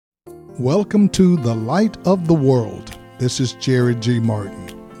Welcome to the Light of the World. This is Jerry G.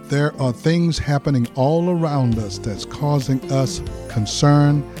 Martin. There are things happening all around us that's causing us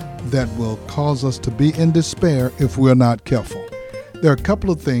concern that will cause us to be in despair if we're not careful. There are a couple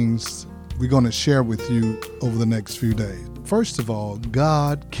of things we're going to share with you over the next few days. First of all,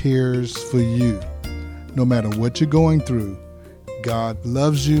 God cares for you. No matter what you're going through, God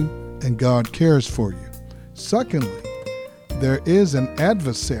loves you and God cares for you. Secondly, there is an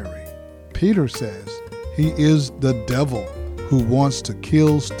adversary. Peter says he is the devil who wants to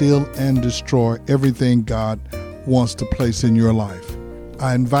kill, steal, and destroy everything God wants to place in your life.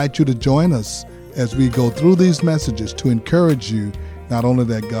 I invite you to join us as we go through these messages to encourage you not only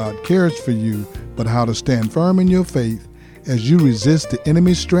that God cares for you, but how to stand firm in your faith as you resist the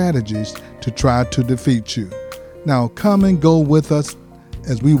enemy's strategies to try to defeat you. Now come and go with us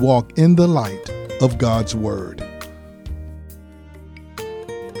as we walk in the light of God's Word.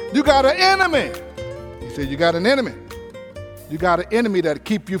 You got an enemy. He said you got an enemy. You got an enemy that'll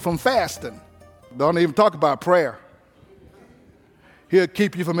keep you from fasting. Don't even talk about prayer. He'll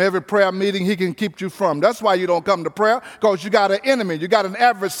keep you from every prayer meeting he can keep you from. That's why you don't come to prayer, because you got an enemy. You got an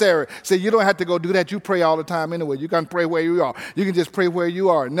adversary. See, you don't have to go do that. You pray all the time anyway. You can pray where you are. You can just pray where you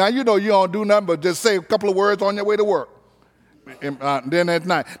are. Now, you know you don't do nothing but just say a couple of words on your way to work. And then at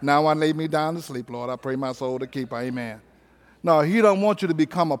night, now I lay me down to sleep, Lord. I pray my soul to keep. Amen. No, he don't want you to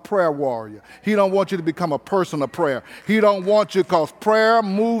become a prayer warrior. He don't want you to become a person of prayer. He don't want you, because prayer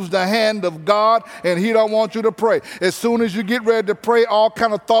moves the hand of God, and he don't want you to pray. As soon as you get ready to pray, all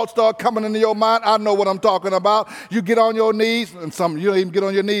kind of thoughts start coming into your mind. I know what I'm talking about. You get on your knees, and you don't even get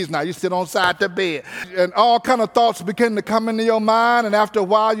on your knees now. You sit on side the bed, and all kind of thoughts begin to come into your mind, and after a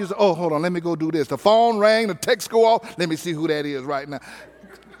while, you say, oh, hold on, let me go do this. The phone rang, the text go off. Let me see who that is right now.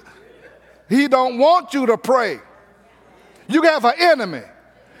 He don't want you to pray. You have an enemy.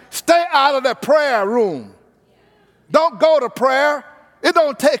 Stay out of the prayer room. Don't go to prayer. It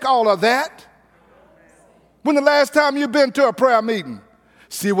don't take all of that. When the last time you've been to a prayer meeting?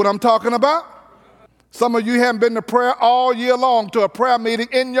 See what I'm talking about? Some of you haven't been to prayer all year long, to a prayer meeting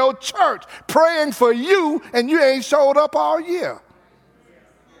in your church, praying for you, and you ain't showed up all year.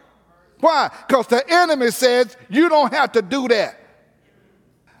 Why? Because the enemy says you don't have to do that.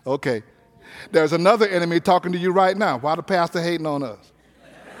 Okay. There's another enemy talking to you right now. Why the pastor hating on us?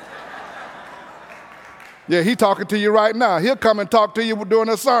 Yeah, he talking to you right now. He'll come and talk to you during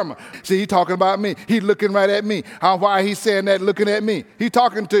a sermon. See, he talking about me. He looking right at me. Why he saying that, looking at me? He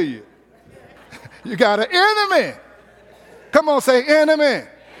talking to you. You got an enemy. Come on, say enemy.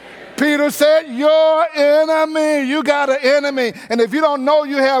 Peter said, your enemy. You got an enemy. And if you don't know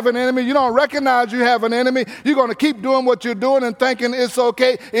you have an enemy, you don't recognize you have an enemy, you're going to keep doing what you're doing and thinking it's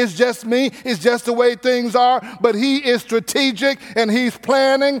okay. It's just me. It's just the way things are. But he is strategic, and he's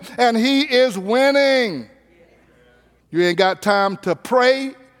planning, and he is winning. You ain't got time to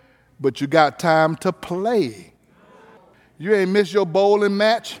pray, but you got time to play. You ain't missed your bowling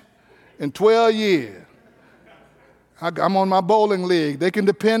match in 12 years. I'm on my bowling league. They can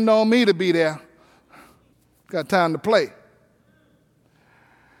depend on me to be there. Got time to play.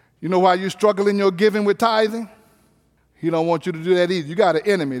 You know why you struggle in your giving with tithing? He don't want you to do that either. You got an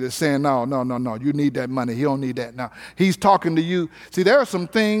enemy that's saying, no, you need that money. He don't need that now. He's talking to you. See, there are some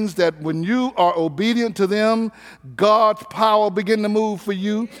things that when you are obedient to them, God's power begin to move for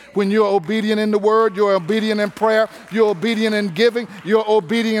you. When you're obedient in the word, you're obedient in prayer, you're obedient in giving, you're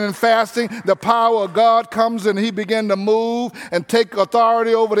obedient in fasting, the power of God comes and he begin to move and take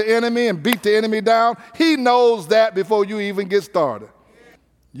authority over the enemy and beat the enemy down. He knows that before you even get started.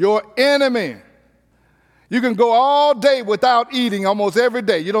 Your enemy. You can go all day without eating almost every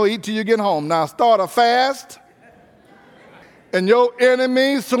day. You don't eat till you get home. Now start a fast. And your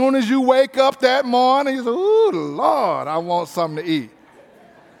enemy, as soon as you wake up that morning, you say, ooh, Lord, I want something to eat.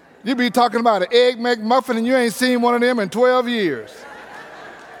 You be talking about an Egg McMuffin and you ain't seen one of them in 12 years.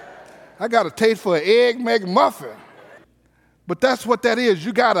 I got a taste for an Egg McMuffin. But that's what that is.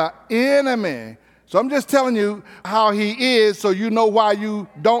 You got an enemy. So I'm just telling you how he is so you know why you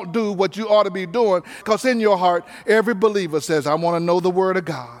don't do what you ought to be doing. Because in your heart, every believer says, I want to know the word of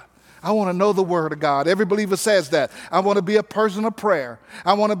God. I want to know the word of God. Every believer says that. I want to be a person of prayer.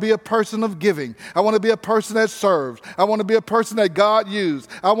 I want to be a person of giving. I want to be a person that serves. I want to be a person that God used.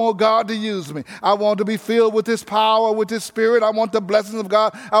 I want God to use me. I want to be filled with his power, with his spirit. I want the blessings of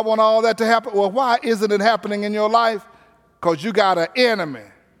God. I want all that to happen. Well, why isn't it happening in your life? Because you got an enemy.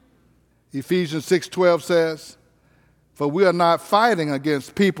 Ephesians 6:12 says, for we are not fighting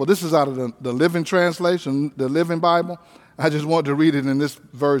against people. This is out of the Living Translation, the Living Bible. I just want to read it in this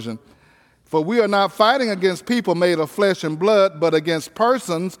version. For we are not fighting against people made of flesh and blood, but against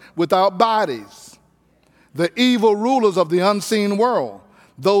persons without bodies, the evil rulers of the unseen world,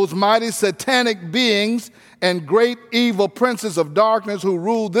 those mighty satanic beings and great evil princes of darkness who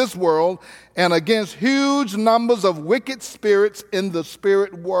rule this world, and against huge numbers of wicked spirits in the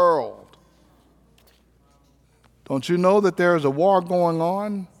spirit world. Don't you know that there is a war going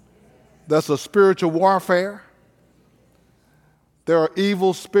on? That's a spiritual warfare. There are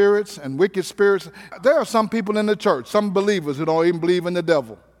evil spirits and wicked spirits. There are some people in the church, some believers who don't even believe in the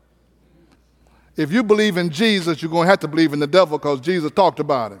devil. If you believe in Jesus, you're going to have to believe in the devil because Jesus talked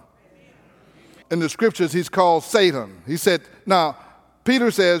about him. In the scriptures, he's called Satan. He said, now, Peter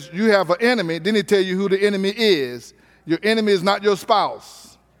says, you have an enemy. Then he tell you who the enemy is. Your enemy is not your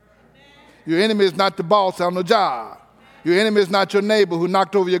spouse. Your enemy is not the boss on the job. Your enemy is not your neighbor who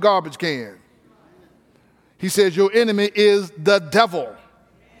knocked over your garbage can. He says your enemy is the devil,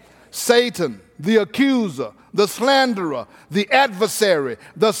 Satan, the accuser, the slanderer, the adversary,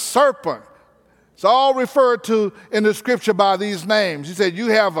 the serpent. It's all referred to in the scripture by these names. He said you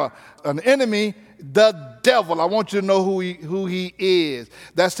have an enemy, the devil. I want you to know who he is.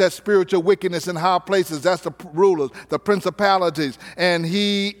 That's that spiritual wickedness in high places. That's the rulers, the principalities. And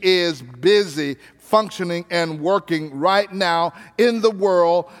he is busy functioning and working right now in the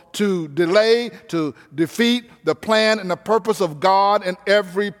world to delay, to defeat the plan and the purpose of God in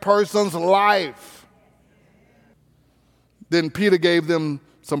every person's life. Then Peter gave them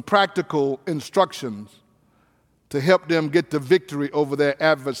some practical instructions to help them get the victory over their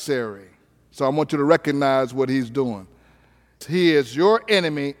adversary. So I want you to recognize what he's doing. He is your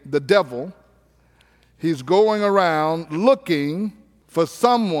enemy, the devil. He's going around looking for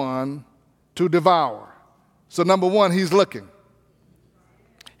someone to devour. So number one, he's looking.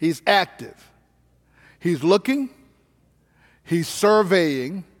 He's active. He's looking. He's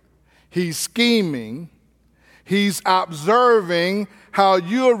surveying. He's scheming. He's observing how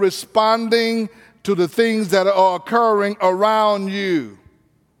you're responding to the things that are occurring around you.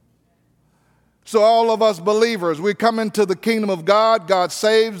 So all of us believers, we come into the kingdom of God. God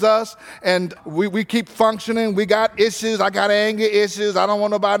saves us, and we keep functioning. We got issues. I got anger issues. I don't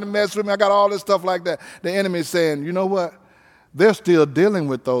want nobody to mess with me. I got all this stuff like that. The enemy is saying, you know what? They're still dealing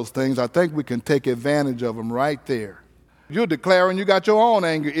with those things. I think we can take advantage of them right there. You're declaring you got your own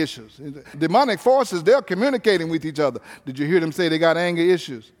anger issues. Demonic forces, they're communicating with each other. Did you hear them say they got anger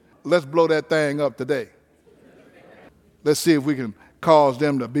issues? Let's blow that thing up today. Let's see if we can cause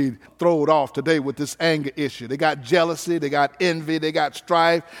them to be thrown off today with this anger issue. They got jealousy, they got envy, they got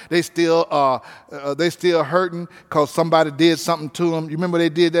strife. They still hurting because somebody did something to them. You remember they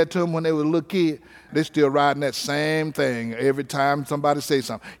did that to them when they were a little kid? They still riding that same thing every time somebody say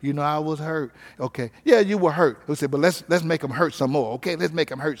something. You know, I was hurt. Okay, yeah, you were hurt. We say, but let's make them hurt some more. Okay, let's make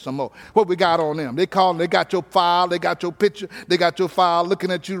them hurt some more. What we got on them? They got your file, they got your picture, they got your file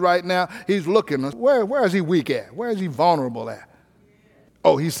looking at you right now. He's looking. Where is he weak at? Where is he vulnerable at?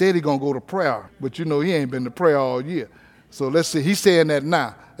 Oh, he said he's going to go to prayer, but you know he ain't been to prayer all year. So let's see. He's saying that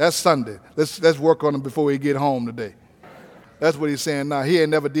now. That's Sunday. Let's work on him before he get home today. That's what he's saying now. He ain't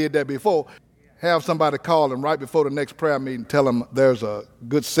never did that before. Have somebody call him right before the next prayer meeting. Tell him there's a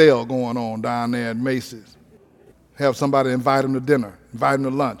good sale going on down there at Macy's. Have somebody invite him to dinner, invite him to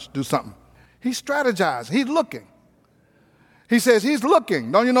lunch, do something. He's strategizing. He's looking. He says he's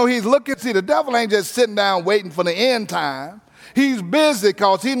looking. Don't you know he's looking? See, the devil ain't just sitting down waiting for the end time. He's busy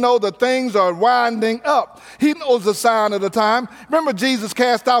because he knows that things are winding up. He knows the sign of the time. Remember Jesus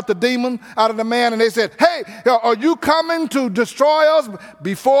cast out the demon out of the man and they said, hey, are you coming to destroy us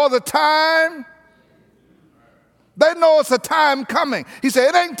before the time? They know it's a time coming. He said,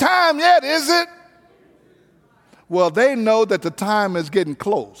 it ain't time yet, is it? Well, they know that the time is getting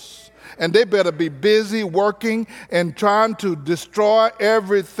close. And they better be busy working and trying to destroy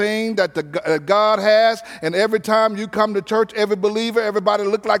everything that God has. And every time you come to church, every believer, everybody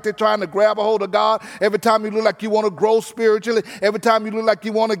look like they're trying to grab a hold of God. Every time you look like you want to grow spiritually, every time you look like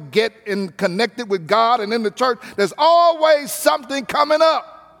you want to get connected with God and in the church, there's always something coming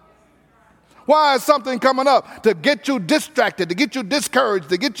up. Why is something coming up? To get you distracted, to get you discouraged,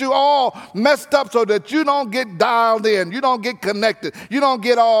 to get you all messed up so that you don't get dialed in, you don't get connected, you don't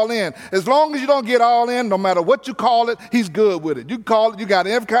get all in. As long as you don't get all in, no matter what you call it, he's good with it. You call it, you got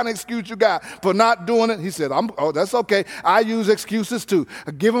every kind of excuse you got for not doing it. He said, oh, that's okay. I use excuses too.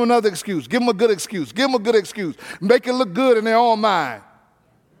 Give them another excuse. Give them a good excuse. Give them a good excuse. Make it look good in their own mind.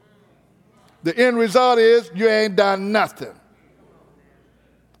 The end result is you ain't done nothing.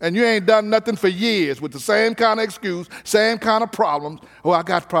 And you ain't done nothing for years with the same kind of excuse, same kind of problems. Oh, I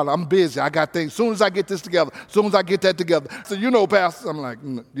got problems. I'm busy. I got things. As soon as I get this together, as soon as I get that together. So, you know, Pastor, I'm like,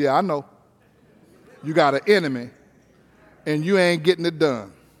 yeah, I know. You got an enemy, and you ain't getting it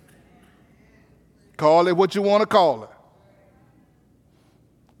done. Call it what you want to call it.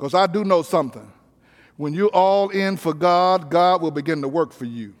 Because I do know something. When you're all in for God, God will begin to work for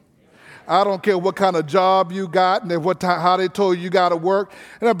you. I don't care what kind of job you got and how they told you got to work.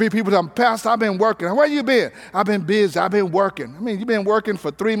 And there'll be people telling, Pastor, I've been working. Where you been? I've been busy. I've been working. I mean, you've been working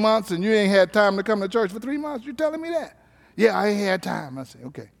for 3 months and you ain't had time to come to church for 3 months? You telling me that? Yeah, I ain't had time. I say,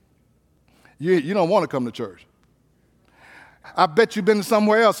 okay. You don't want to come to church. I bet you've been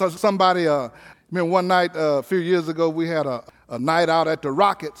somewhere else. Somebody, one night a few years ago, we had a night out at the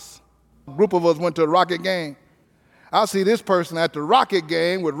Rockets. A group of us went to a Rocket game. I see this person at the Rocket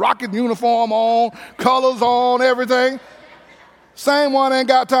game with Rocket uniform on, colors on, everything. Same one ain't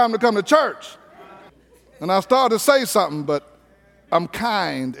got time to come to church. And I started to say something, but I'm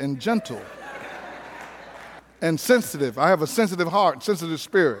kind and gentle and sensitive. I have a sensitive heart, sensitive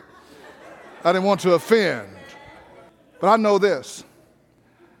spirit. I didn't want to offend. But I know this.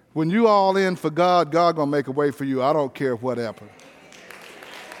 When you all in for God, God gonna make a way for you. I don't care what happens.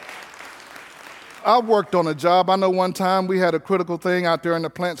 I worked on a job. I know one time we had a critical thing out there in the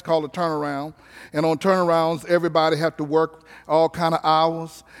plants called a turnaround. And on turnarounds, everybody had to work all kind of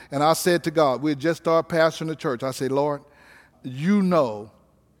hours. And I said to God, we had just started pastoring the church. I said, Lord, you know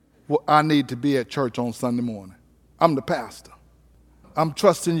what I need to be at church on Sunday morning. I'm the pastor. I'm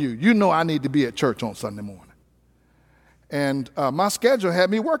trusting you. You know I need to be at church on Sunday morning. And my schedule had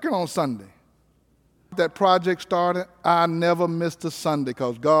me working on Sunday. That project started, I never missed a Sunday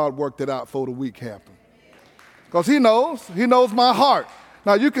because God worked it out before the week happened. Because He knows my heart.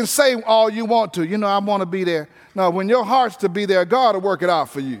 Now, you can say all you want to, I want to be there. Now, when your heart's to be there, God will work it out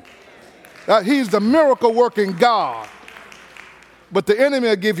for you. He's the miracle working God. But the enemy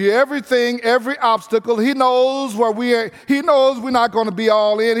will give you everything, every obstacle. He knows where we are. He knows we're not going to be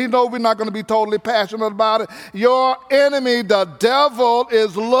all in. He knows we're not going to be totally passionate about it. Your enemy, the devil,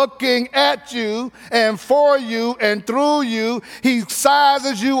 is looking at you and for you and through you. He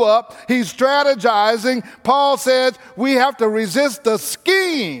sizes you up. He's strategizing. Paul says we have to resist the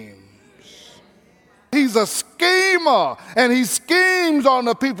scheme. He's a schemer, and he schemes on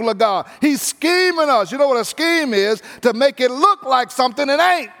the people of God. He's scheming us. You know what a scheme is? To make it look like something it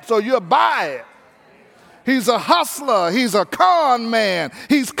ain't, so you'll buy it. He's a hustler. He's a con man.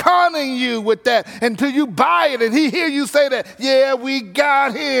 He's conning you with that until you buy it, and he hear you say that, yeah, we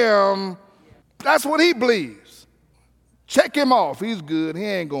got him. That's what he believes. Check him off. He's good. He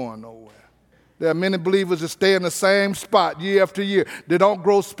ain't going nowhere. There are many believers that stay in the same spot year after year. They don't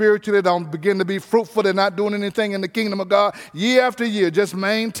grow spiritually. They don't begin to be fruitful. They're not doing anything in the kingdom of God. Year after year, just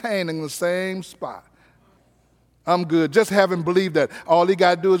maintaining the same spot. I'm good. Just having believed that all he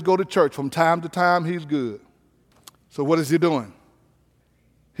got to do is go to church. From time to time, he's good. So what is he doing?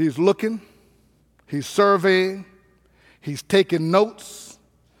 He's looking. He's surveying. He's taking notes.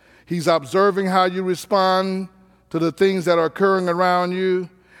 He's observing how you respond to the things that are occurring around you.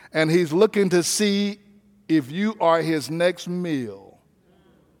 And he's looking to see if you are his next meal.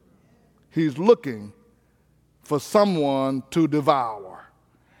 He's looking for someone to devour.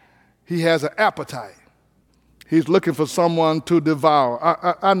 He has an appetite. He's looking for someone to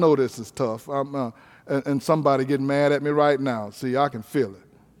devour. I know this is tough. And somebody getting mad at me right now. See, I can feel it.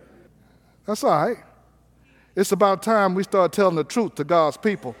 That's all right. It's about time we start telling the truth to God's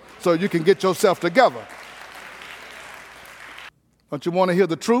people so you can get yourself together. Don't you want to hear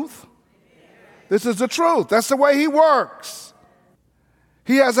the truth? This is the truth. That's the way he works.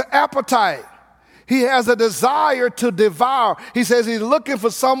 He has an appetite. He has a desire to devour. He says he's looking for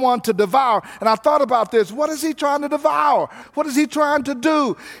someone to devour. And I thought about this. What is he trying to devour? What is he trying to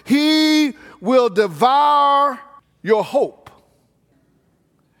do? He will devour your hope.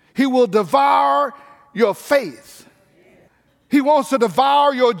 He will devour your faith. He wants to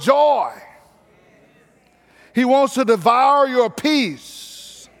devour your joy. He wants to devour your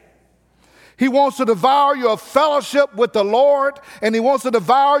peace. He wants to devour your fellowship with the Lord, and he wants to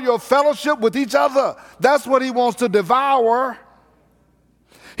devour your fellowship with each other. That's what he wants to devour.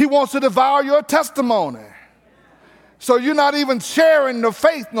 He wants to devour your testimony. So you're not even sharing the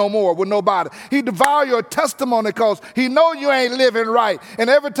faith no more with nobody. He devour your testimony because he know you ain't living right. And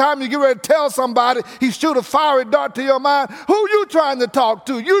every time you get ready to tell somebody, he shoot a fiery dart to your mind. Who you trying to talk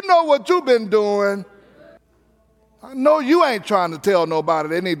to? You know what you've been doing. I know you ain't trying to tell nobody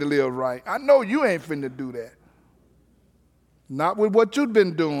they need to live right. I know you ain't finna do that. Not with what you've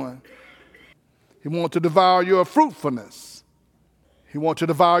been doing. He wants to devour your fruitfulness. He wants to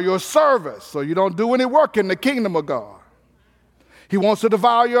devour your service so you don't do any work in the kingdom of God. He wants to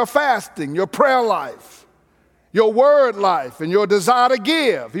devour your fasting, your prayer life, your word life, and your desire to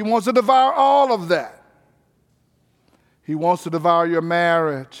give. He wants to devour all of that. He wants to devour your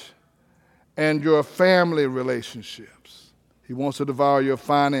marriage and your family relationships. He wants to devour your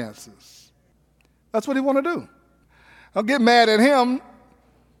finances. That's what he wants to do. Don't get mad at him.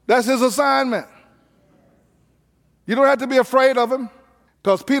 That's his assignment. You don't have to be afraid of him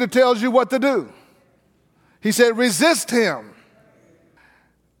because Peter tells you what to do. He said, resist him.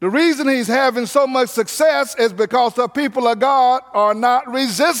 The reason he's having so much success is because the people of God are not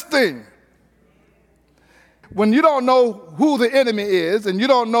resisting. When you don't know who the enemy is and you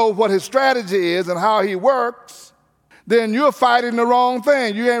don't know what his strategy is and how he works, then you're fighting the wrong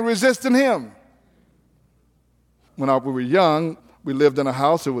thing. You ain't resisting him. When we were young, we lived in a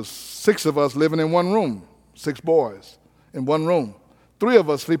house. There was 6 of us living in one room, 6 boys in one room. 3 of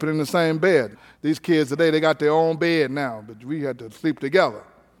us sleeping in the same bed. These kids today, they got their own bed now, but we had to sleep together.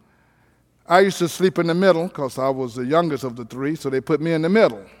 I used to sleep in the middle because I was the youngest of the 3, so they put me in the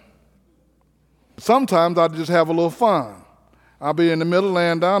middle. Sometimes I'd just have a little fun. I'll be in the middle,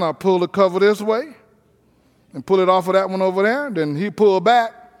 laying down, I'll pull the cover this way and pull it off of that one over there. Then he pull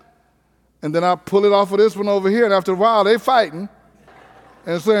back, and then I pull it off of this one over here. And after a while, they fighting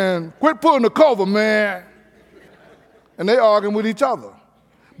and saying, quit pulling the cover, man. And they arguing with each other.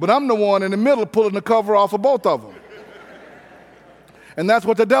 But I'm the one in the middle pulling the cover off of both of them. And that's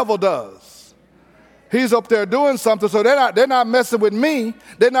what the devil does. He's up there doing something, so they're not messing with me.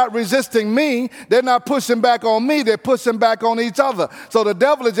 They're not resisting me. They're not pushing back on me. They're pushing back on each other. So the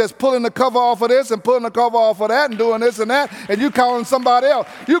devil is just pulling the cover off of this and pulling the cover off of that and doing this and that, and you calling somebody else.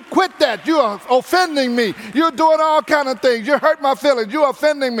 You quit that. You are offending me. You're doing all kind of things. You hurt my feelings. You're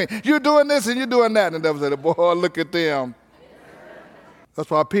offending me. You're doing this and you're doing that. And the devil said, boy, look at them. That's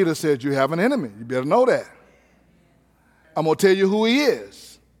why Peter said you have an enemy. You better know that. I'm going to tell you who he is.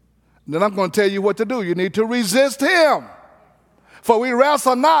 Then I'm going to tell you what to do. You need to resist him. For we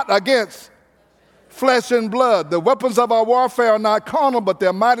wrestle not against flesh and blood. The weapons of our warfare are not carnal, but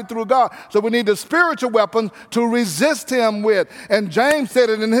they're mighty through God. So we need the spiritual weapons to resist him with. And James said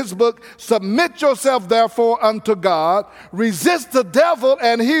it in his book, submit yourself therefore unto God. Resist the devil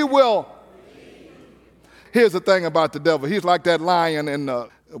and he will. Here's the thing about the devil. He's like that lion in the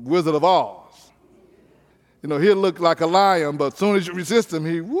Wizard of Oz. You know, he'll look like a lion, but as soon as you resist him,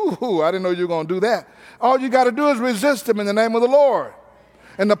 I didn't know you were going to do that. All you got to do is resist him in the name of the Lord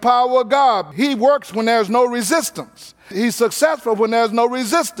and the power of God. He works when there's no resistance. He's successful when there's no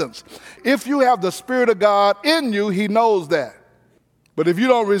resistance. If you have the Spirit of God in you, he knows that. But if you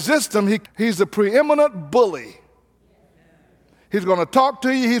don't resist him, he's a preeminent bully. He's going to talk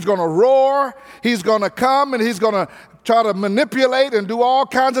to you. He's going to roar. He's going to come and he's going to try to manipulate and do all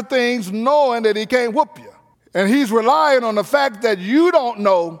kinds of things knowing that he can't whoop you. And he's relying on the fact that you don't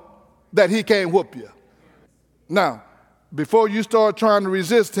know that he can't whoop you. Now, before you start trying to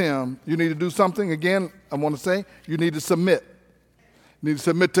resist him, you need to do something. Again, I want to say, you need to submit. You need to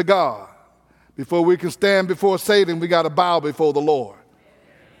submit to God. Before we can stand before Satan, we got to bow before the Lord.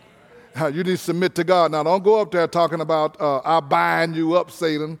 You need to submit to God. Now, don't go up there talking about, I bind you up,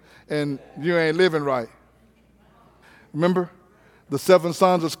 Satan, and you ain't living right. Remember? The 7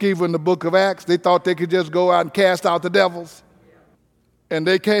 sons of Sceva in the book of Acts, they thought they could just go out and cast out the devils. And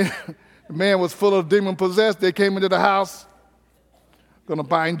they came, the man was full of demon possessed. They came into the house, going to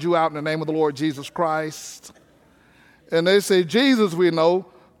bind you out in the name of the Lord Jesus Christ. And they say, Jesus we know,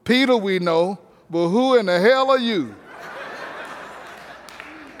 Peter we know, but who in the hell are you?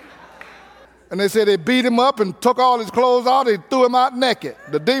 And they said they beat him up and took all his clothes off. They threw him out naked.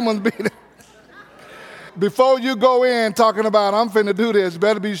 The demons beat him. Before you go in talking about, I'm finna do this,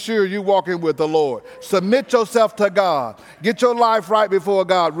 better be sure you're walking with the Lord. Submit yourself to God. Get your life right before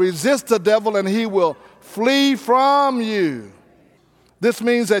God. Resist the devil and he will flee from you. This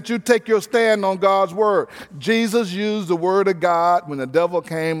means that you take your stand on God's word. Jesus used the word of God when the devil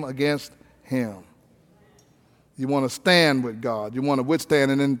came against him. You want to stand with God. You want to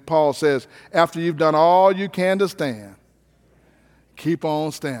withstand. And then Paul says, after you've done all you can to stand, keep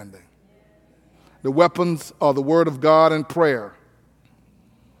on standing. The weapons are the word of God and prayer.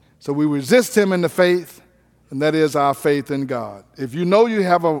 So we resist him in the faith, and that is our faith in God. If you know you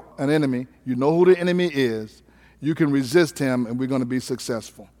have an enemy, you know who the enemy is, you can resist him, and we're going to be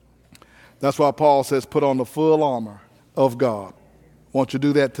successful. That's why Paul says, put on the full armor of God. Won't you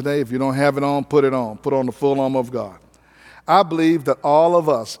do that today? If you don't have it on, put it on. Put on the full armor of God. I believe that all of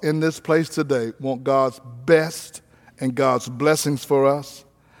us in this place today want God's best and God's blessings for us.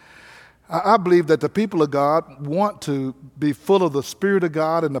 I believe that the people of God want to be full of the Spirit of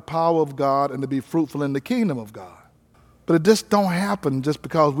God and the power of God and to be fruitful in the kingdom of God. But it just don't happen just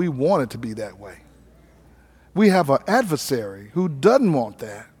because we want it to be that way. We have an adversary who doesn't want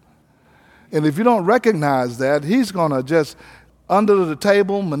that. And if you don't recognize that, he's going to just under the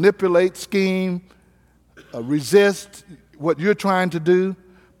table manipulate, scheme, resist what you're trying to do,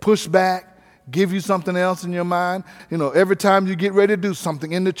 push back, give you something else in your mind. You know, every time you get ready to do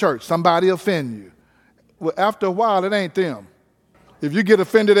something in the church, somebody offend you. Well, after a while, it ain't them. If you get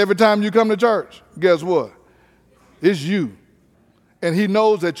offended every time you come to church, guess what? It's you. And he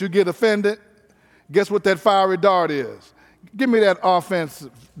knows that you get offended. Guess what that fiery dart is? Give me that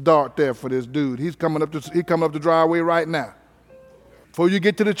offensive dart there for this dude. He's coming up the driveway right now. Before you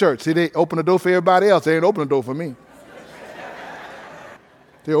get to the church, see, they open the door for everybody else. They ain't open the door for me.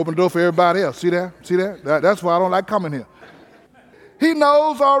 They open the door for everybody else. See that? See that? That's why I don't like coming here. He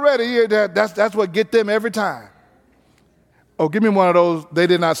knows already that's what get them every time. Oh, give me one of those "they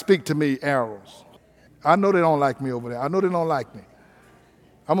did not speak to me" arrows. I know they don't like me over there. I know they don't like me.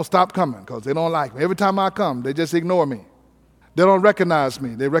 I'm going to stop coming because they don't like me. Every time I come, they just ignore me. They don't recognize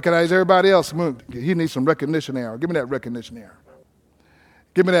me. They recognize everybody else. He needs some recognition arrow. Give me that recognition arrow.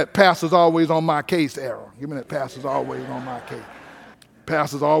 Give me that pastor's always on my case arrow. Give me that pastor's always on my case.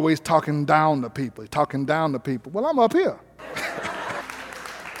 Pastor's always talking down to people. He's talking down to people. Well, I'm up here.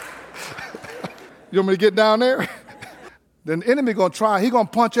 You want me to get down there? Then the enemy going to try. He going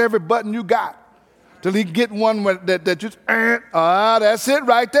to punch every button you got till he get one that just, that's it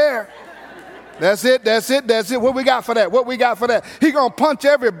right there. That's it. What we got for that? He going to punch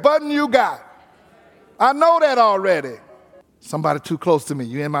every button you got. I know that already. Somebody too close to me.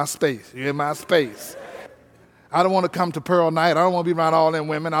 You in my space. I don't want to come to Pearl Night. I don't want to be around all them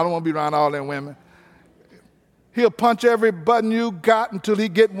women. He'll punch every button you got until he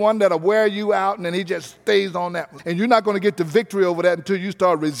get one that'll wear you out, and then he just stays on that. And you're not going to get the victory over that until you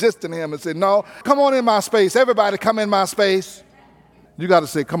start resisting him and say, no, come on in my space. Everybody come in my space. You got to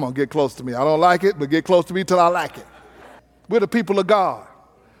say, come on, get close to me. I don't like it, but get close to me till I like it. We're the people of God.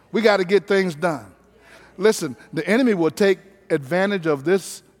 We got to get things done. Listen, the enemy will take advantage of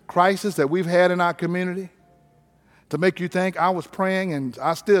this crisis that we've had in our community to make you think I was praying and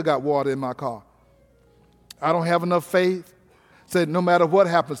I still got water in my car. I don't have enough faith. Said no matter what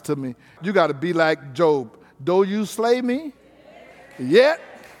happens to me, you got to be like Job. Though you slay me, yet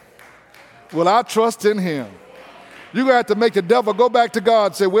will I trust in him. You're going to have to make the devil go back to God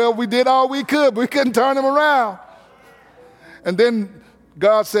and say, well, we did all we could, but we couldn't turn him around. And then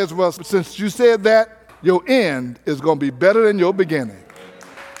God says, well, since you said that, your end is going to be better than your beginning.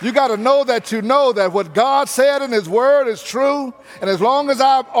 You got to know that what God said in his word is true. And as long as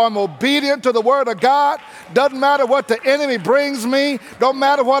I'm obedient to the word of God, doesn't matter what the enemy brings me, don't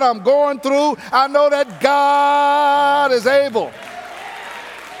matter what I'm going through, I know that God is able.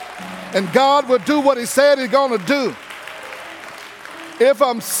 And God will do what he said he's going to do. If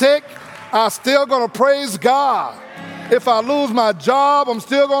I'm sick, I'm still going to praise God. If I lose my job, I'm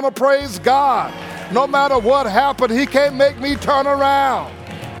still going to praise God. No matter what happened, he can't make me turn around.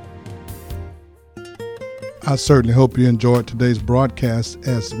 I certainly hope you enjoyed today's broadcast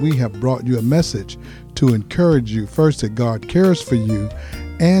as we have brought you a message to encourage you, first, that God cares for you,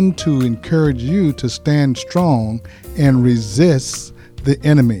 and to encourage you to stand strong and resist the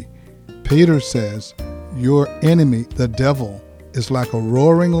enemy. Peter says, your enemy, the devil, is like a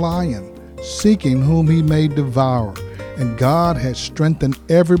roaring lion, seeking whom he may devour. And God has strengthened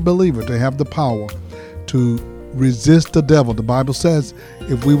every believer to have the power to resist the devil. The Bible says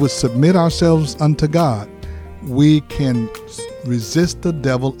if we would submit ourselves unto God, we can resist the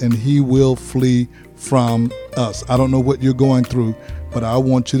devil and he will flee from us. I don't know what you're going through, but I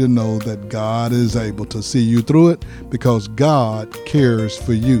want you to know that God is able to see you through it because God cares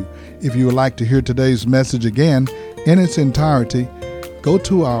for you. If you would like to hear today's message again in its entirety, go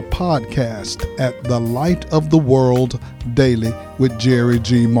to our podcast at The Light of the World Daily with Jerry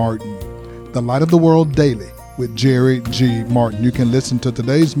G. Martin. The Light of the World Daily with Jerry G. Martin. You can listen to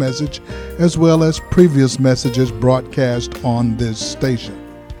today's message as well as previous messages broadcast on this station.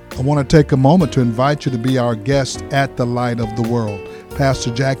 I want to take a moment to invite you to be our guest at The Light of the World.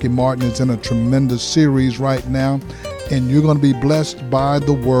 Pastor Jackie Martin is in a tremendous series right now, and you're going to be blessed by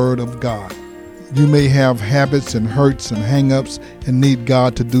the Word of God. You may have habits and hurts and hang-ups and need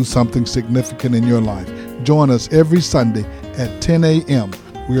God to do something significant in your life. Join us every Sunday at 10 a.m.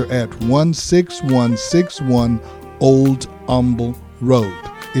 We're at 16161 Old Humble Road.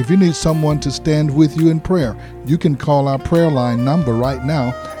 If you need someone to stand with you in prayer, you can call our prayer line number right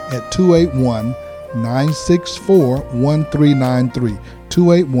now at 281-964-1393.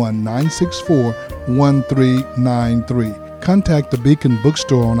 281-964-1393. Contact the Beacon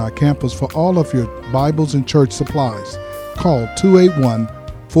Bookstore on our campus for all of your Bibles and church supplies. Call 281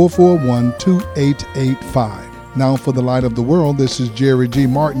 441-2885. Now for the light of the world, this is Jerry G.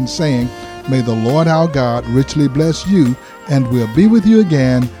 Martin saying, may the Lord our God richly bless you, and we'll be with you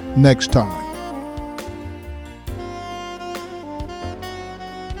again next time.